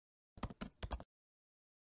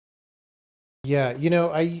Yeah,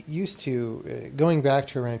 I used to, going back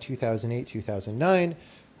to around 2008, 2009,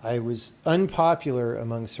 I was unpopular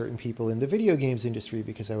among certain people in the video games industry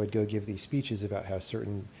because I would go give these speeches about how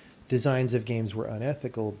certain designs of games were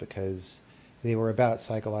unethical because they were about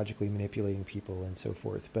psychologically manipulating people and so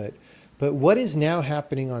forth. But what is now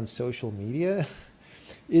happening on social media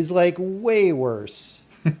is like way worse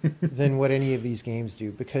than what any of these games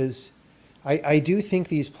do, because I do think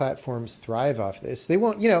these platforms thrive off this. They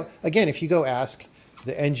won't, again, if you go ask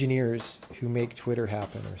the engineers who make Twitter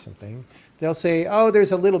happen or something, they'll say, oh,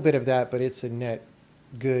 there's a little bit of that, but it's a net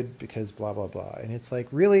good because blah, blah, blah. And it's like,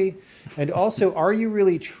 really? And also, are you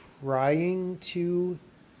really trying to,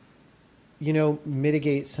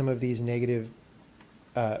 mitigate some of these negative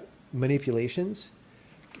manipulations?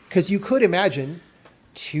 Because you could imagine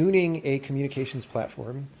tuning a communications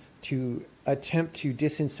platform to attempt to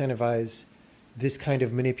disincentivize this kind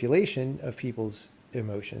of manipulation of people's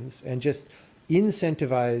emotions and just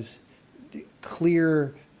incentivize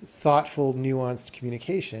clear, thoughtful, nuanced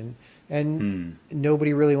communication. And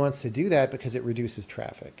nobody really wants to do that because it reduces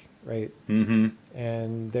traffic, right? Mm-hmm.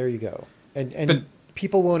 And there you go. And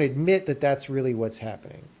people won't admit that that's really what's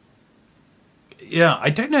happening. Yeah,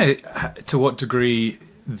 I don't know to what degree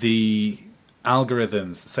the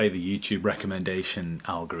algorithms, say the YouTube recommendation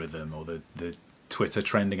algorithm or the Twitter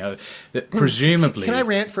trending, presumably... Can I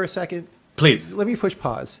rant for a second? Please. Let me push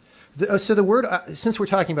pause. So the word, since we're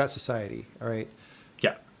talking about society, all right?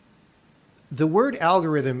 Yeah. The word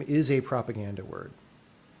algorithm is a propaganda word.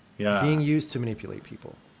 Yeah. Being used to manipulate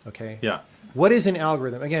people, okay? Yeah. What is an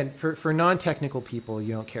algorithm? Again, for non-technical people,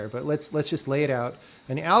 you don't care, but let's just lay it out.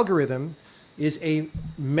 An algorithm is a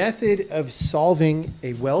method of solving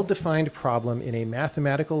a well-defined problem in a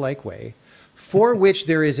mathematical-like way for which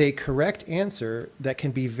there is a correct answer that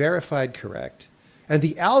can be verified correct. And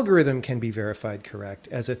the algorithm can be verified correct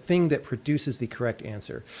as a thing that produces the correct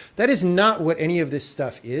answer. That is not what any of this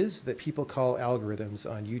stuff is that people call algorithms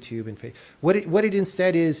on YouTube and Facebook. What it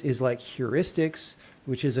instead is like heuristics,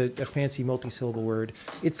 which is a fancy multi-syllable word.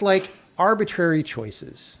 It's like arbitrary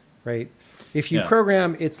choices, right? If you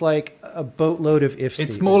program, it's like a boatload of if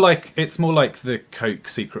statements. It's more like the Coke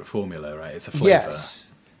secret formula, right? It's a flavor.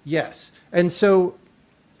 Yes. And so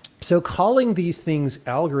calling these things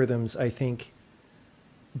algorithms, I think,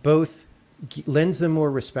 both lends them more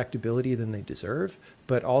respectability than they deserve,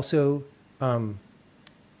 but also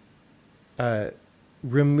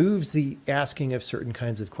removes the asking of certain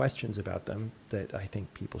kinds of questions about them that I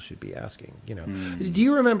think people should be asking. Do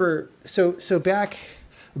you remember? So back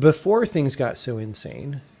before things got so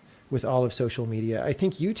insane with all of social media, I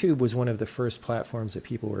think YouTube was one of the first platforms that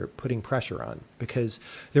people were putting pressure on, because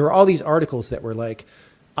there were all these articles that were like,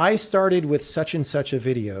 I started with such and such a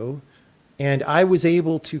video and I was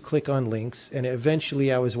able to click on links and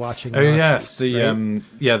eventually I was watching Nazis, yes, right?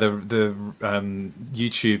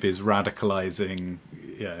 YouTube is radicalizing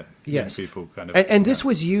yes. people kind of. And this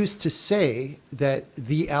was used to say that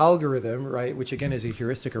the algorithm, right, which again is a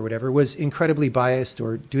heuristic or whatever, was incredibly biased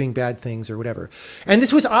or doing bad things or whatever. And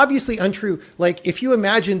this was obviously untrue. Like if you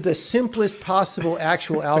imagine the simplest possible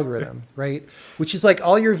actual algorithm, right, which is like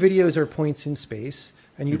all your videos are points in space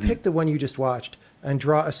and you pick the one you just watched and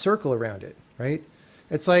draw a circle around it, right?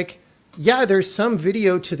 It's like, yeah, there's some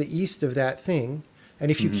video to the east of that thing.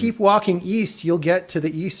 And if you keep walking east, you'll get to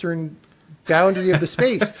the eastern boundary of the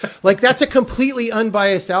space. Like that's a completely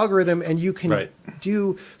unbiased algorithm and you can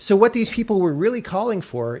do. So what these people were really calling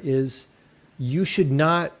for is you should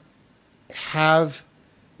not have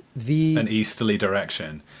an easterly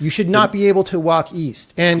direction. You should not be able to walk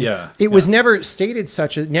east. And it was never stated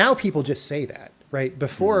such a, now people just say that, right?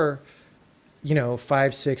 Before,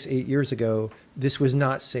 5, 6, 8 years ago, this was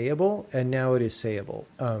not sayable and now it is sayable.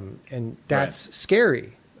 And that's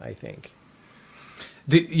scary, I think.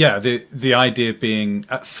 The idea being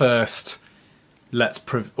at first,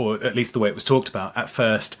 or at least the way it was talked about, at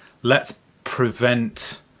first, let's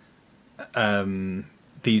prevent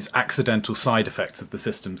these accidental side effects of the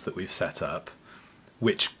systems that we've set up,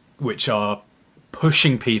 which are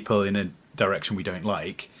pushing people in a direction we don't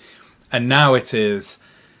like. And now it is,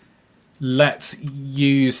 let's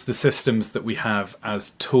use the systems that we have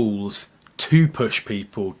as tools to push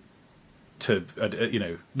people to,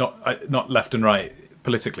 not left and right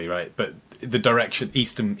politically, right, but the direction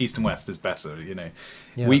east and west is better.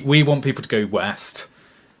 We want people to go west.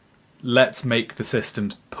 Let's make the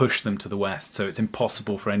systems push them to the west, so it's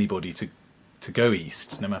impossible for anybody to go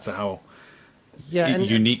east, no matter how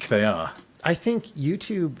unique they are. I think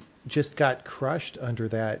YouTube just got crushed under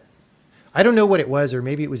that. I don't know what it was, or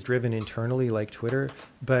maybe it was driven internally like Twitter,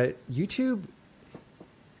 but YouTube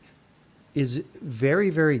is very,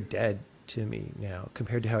 very dead to me now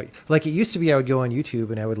compared to how, like, it used to be I would go on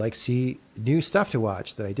YouTube and I would like see new stuff to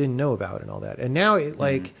watch that I didn't know about and all that. And now it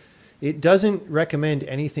like, it doesn't recommend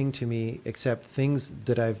anything to me except things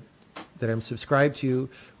that I'm subscribed to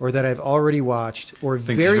or that I've already watched, or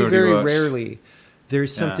very, very rarely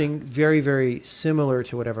there's something very, very similar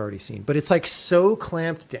to what I've already seen. But it's like so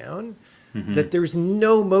clamped down that there's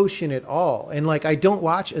no motion at all. And like, I don't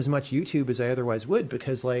watch as much YouTube as I otherwise would,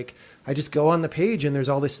 because like, I just go on the page and there's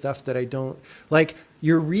all this stuff that I don't like.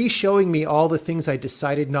 You're re-showing me all the things I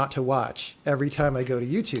decided not to watch every time I go to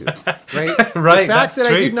YouTube, right? Right. The fact that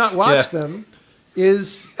I did not watch them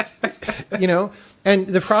is, you know, and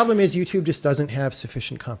the problem is YouTube just doesn't have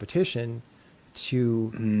sufficient competition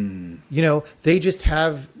to, you know, they just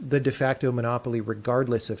have the de facto monopoly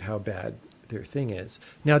regardless of how bad their thing is.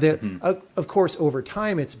 Now, of course, over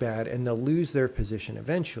time it's bad and they'll lose their position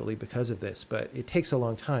eventually because of this, but it takes a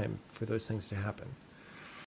long time for those things to happen.